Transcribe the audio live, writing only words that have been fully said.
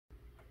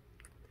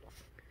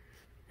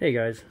Hey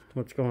guys,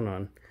 what's going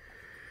on?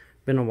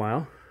 Been a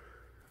while.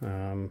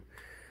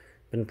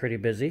 Been pretty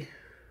busy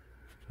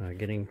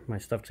getting my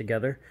stuff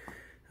together.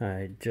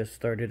 I just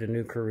started a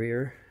new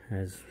career,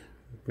 as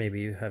maybe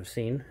you have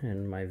seen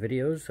in my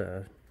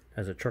videos,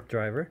 as a truck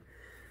driver.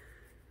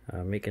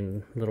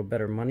 Making a little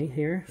better money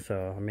here,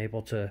 so I'm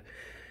able to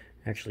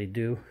actually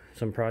do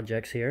some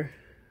projects here.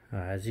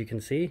 As you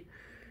can see,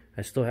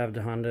 I still have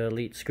the Honda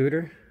Elite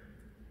scooter,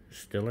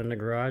 still in the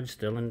garage,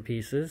 still in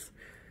pieces.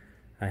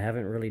 I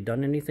haven't really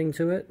done anything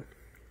to it,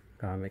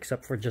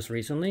 except for just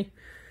recently.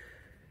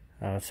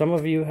 Some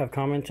of you have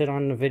commented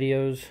on the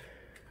videos.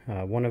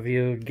 One of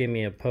you gave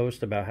me a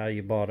post about how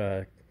you bought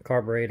a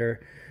carburetor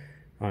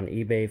on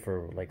eBay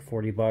for like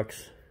 40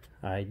 bucks.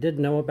 I did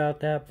know about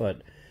that,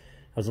 but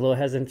I was a little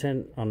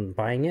hesitant on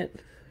buying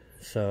it.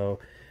 So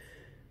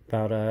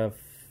about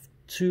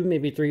 2,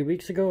 maybe 3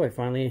 weeks ago, I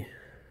finally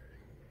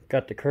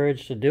got the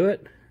courage to do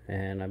it,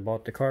 and I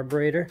bought the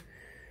carburetor.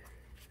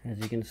 As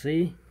you can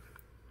see,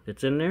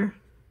 it's in there.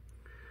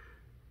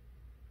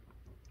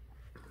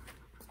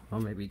 Well,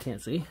 maybe you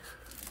can't see.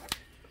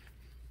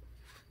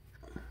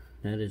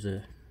 That is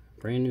a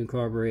brand new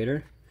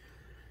carburetor.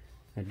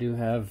 I do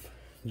have,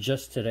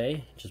 just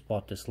today, just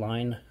bought this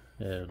line.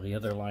 The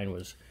other line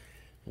was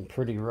in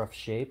pretty rough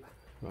shape.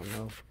 I don't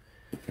know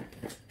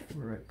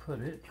where I put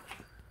it.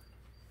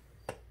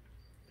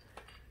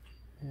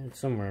 It's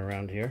somewhere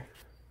around here.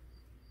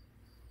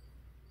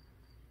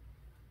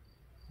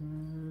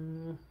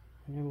 And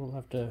we'll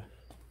have to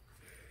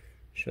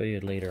show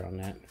you later on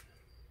that.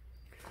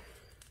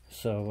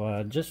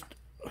 So just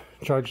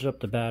charged up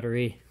the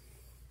battery,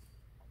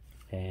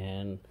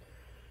 and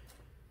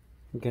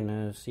I'm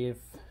gonna see if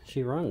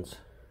she runs.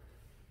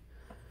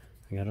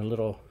 I got a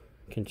little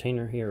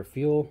container here of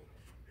fuel.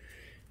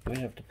 I might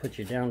have to put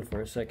you down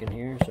for a second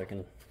here so I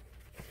can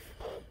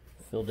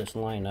fill this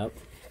line up.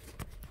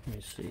 Let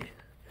me see.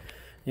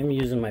 I'm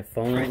using my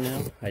phone right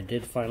now. I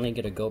did finally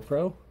get a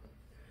GoPro,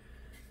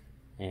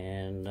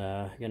 and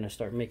I'm gonna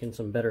start making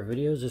some better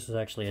videos. This is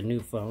actually a new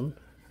phone.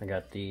 I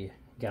got the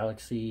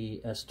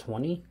Galaxy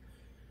S20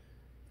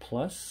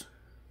 Plus.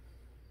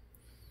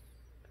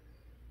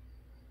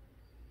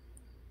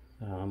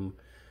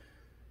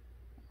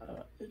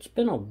 It's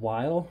been a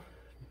while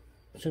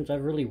since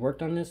I've really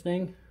worked on this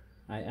thing.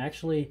 I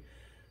actually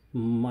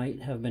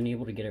might have been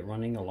able to get it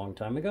running a long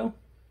time ago.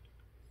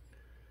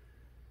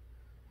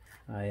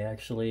 I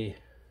actually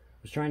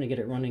was trying to get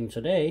it running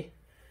today,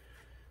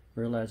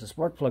 realized the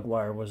spark plug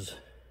wire was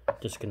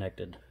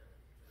disconnected.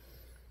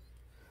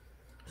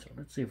 So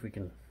let's see if we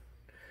can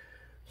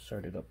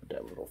start it up with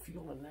that little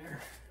fuel in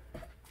there.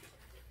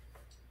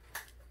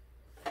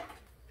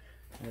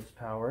 There's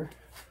power.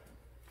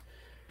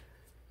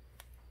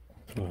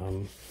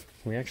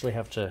 We actually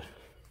have to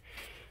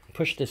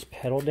push this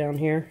pedal down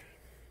here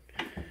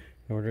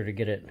in order to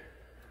get it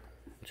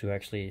to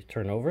actually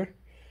turn over.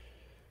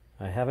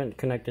 I haven't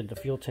connected the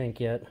fuel tank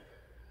yet.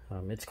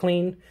 It's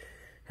clean,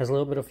 has a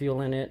little bit of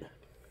fuel in it.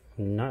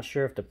 I'm not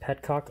sure if the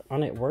petcock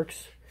on it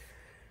works.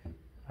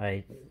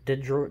 I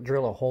did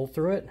drill a hole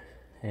through it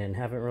and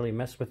haven't really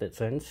messed with it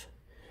since.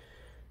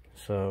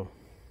 So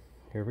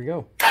here we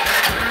go.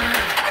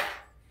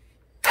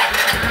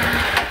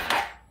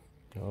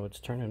 Oh, it's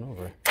turning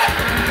over.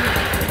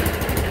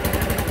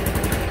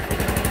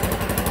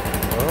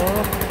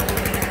 Oh,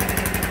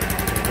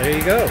 there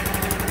you go.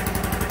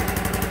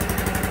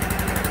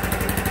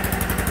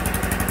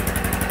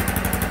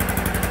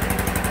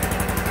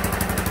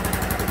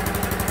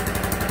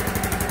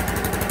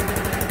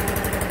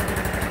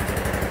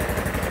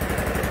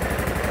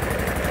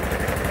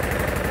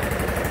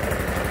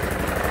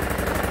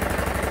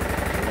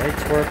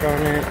 Lights work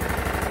on it.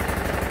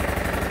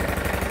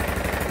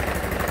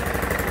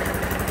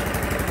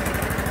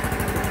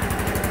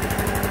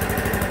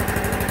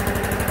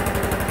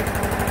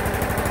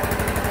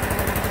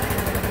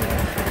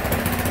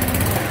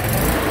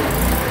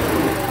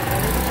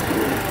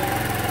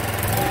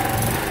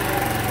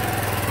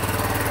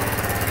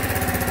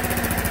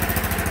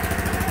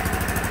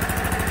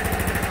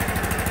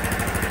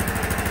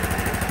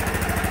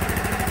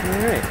 All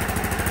right.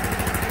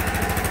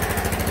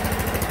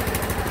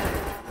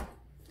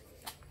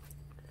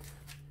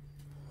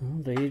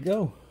 Well, there you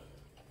go.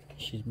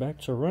 She's back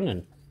to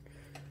running.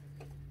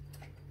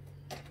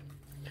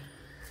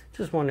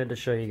 Just wanted to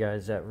show you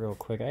guys that real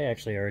quick. I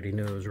actually already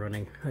knew it was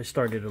running. I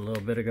started a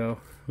little bit ago,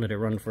 let it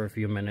run for a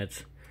few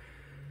minutes.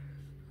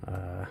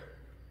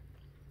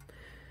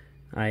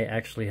 I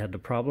actually had the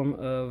problem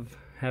of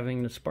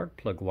having the spark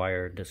plug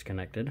wire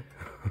disconnected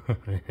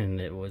and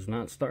it was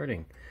not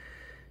starting.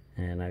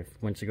 And I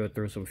went to go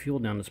throw some fuel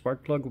down the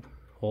spark plug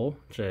hole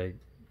to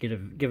give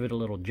it a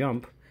little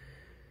jump,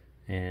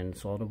 and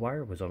saw the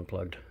wire was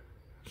unplugged.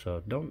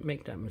 So don't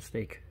make that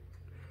mistake.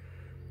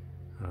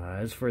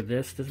 As for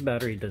this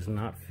battery does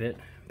not fit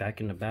back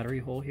in the battery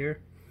hole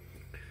here,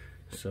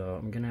 so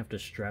I'm gonna have to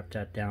strap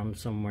that down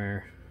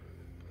somewhere,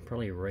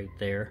 probably right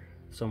there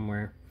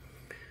somewhere.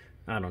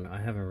 I don't know, I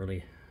haven't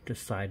really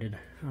decided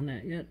on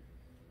that yet.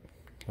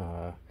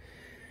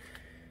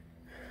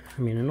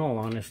 I mean, in all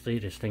honesty,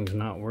 this thing's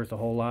not worth a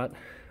whole lot.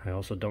 I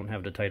also don't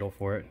have the title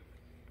for it,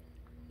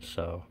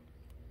 so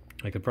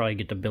I could probably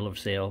get the bill of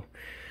sale,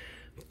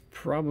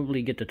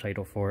 probably get the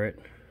title for it,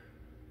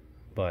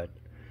 but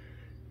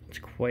it's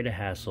quite a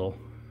hassle.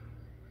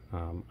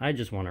 I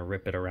just want to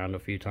rip it around a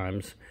few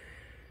times,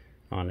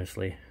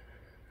 honestly.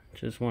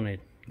 Just want to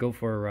go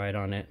for a ride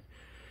on it.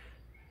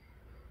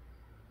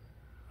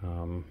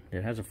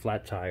 It has a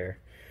flat tire,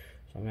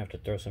 so I'm gonna have to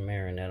throw some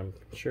air in it. I'm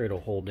sure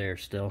it'll hold air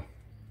still.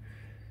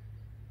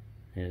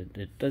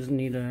 It does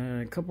need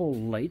a couple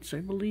lights, I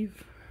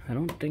believe. I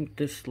don't think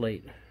this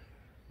light,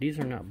 these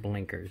are not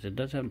blinkers. It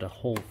does have the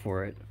hole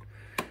for it.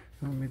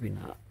 Oh, maybe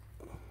not.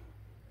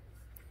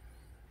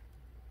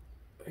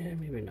 Yeah,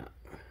 maybe not.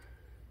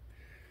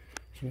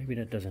 So maybe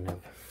that doesn't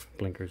have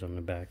blinkers on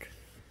the back.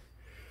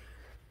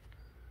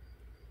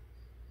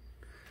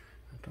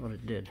 I thought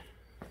it did.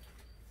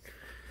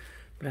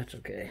 But that's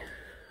okay.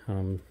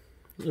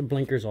 The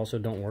blinkers also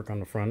don't work on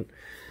the front.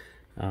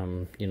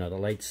 You know, the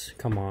lights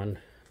come on,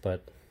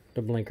 but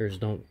the blinkers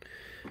don't,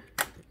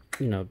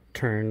 you know,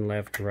 turn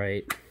left,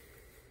 right.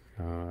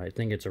 I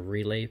think it's a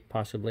relay,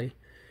 possibly.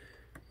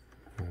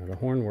 The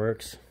horn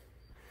works.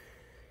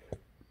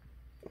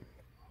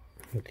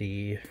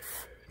 The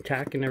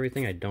tack and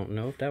everything, I don't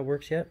know if that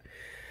works yet,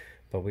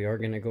 but we are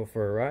going to go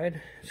for a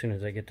ride as soon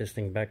as I get this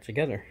thing back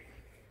together.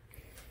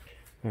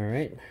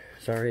 Alright,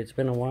 sorry it's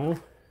been a while,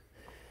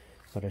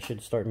 but I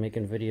should start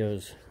making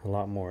videos a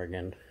lot more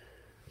again.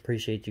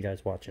 Appreciate you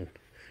guys watching.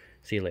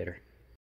 See you later.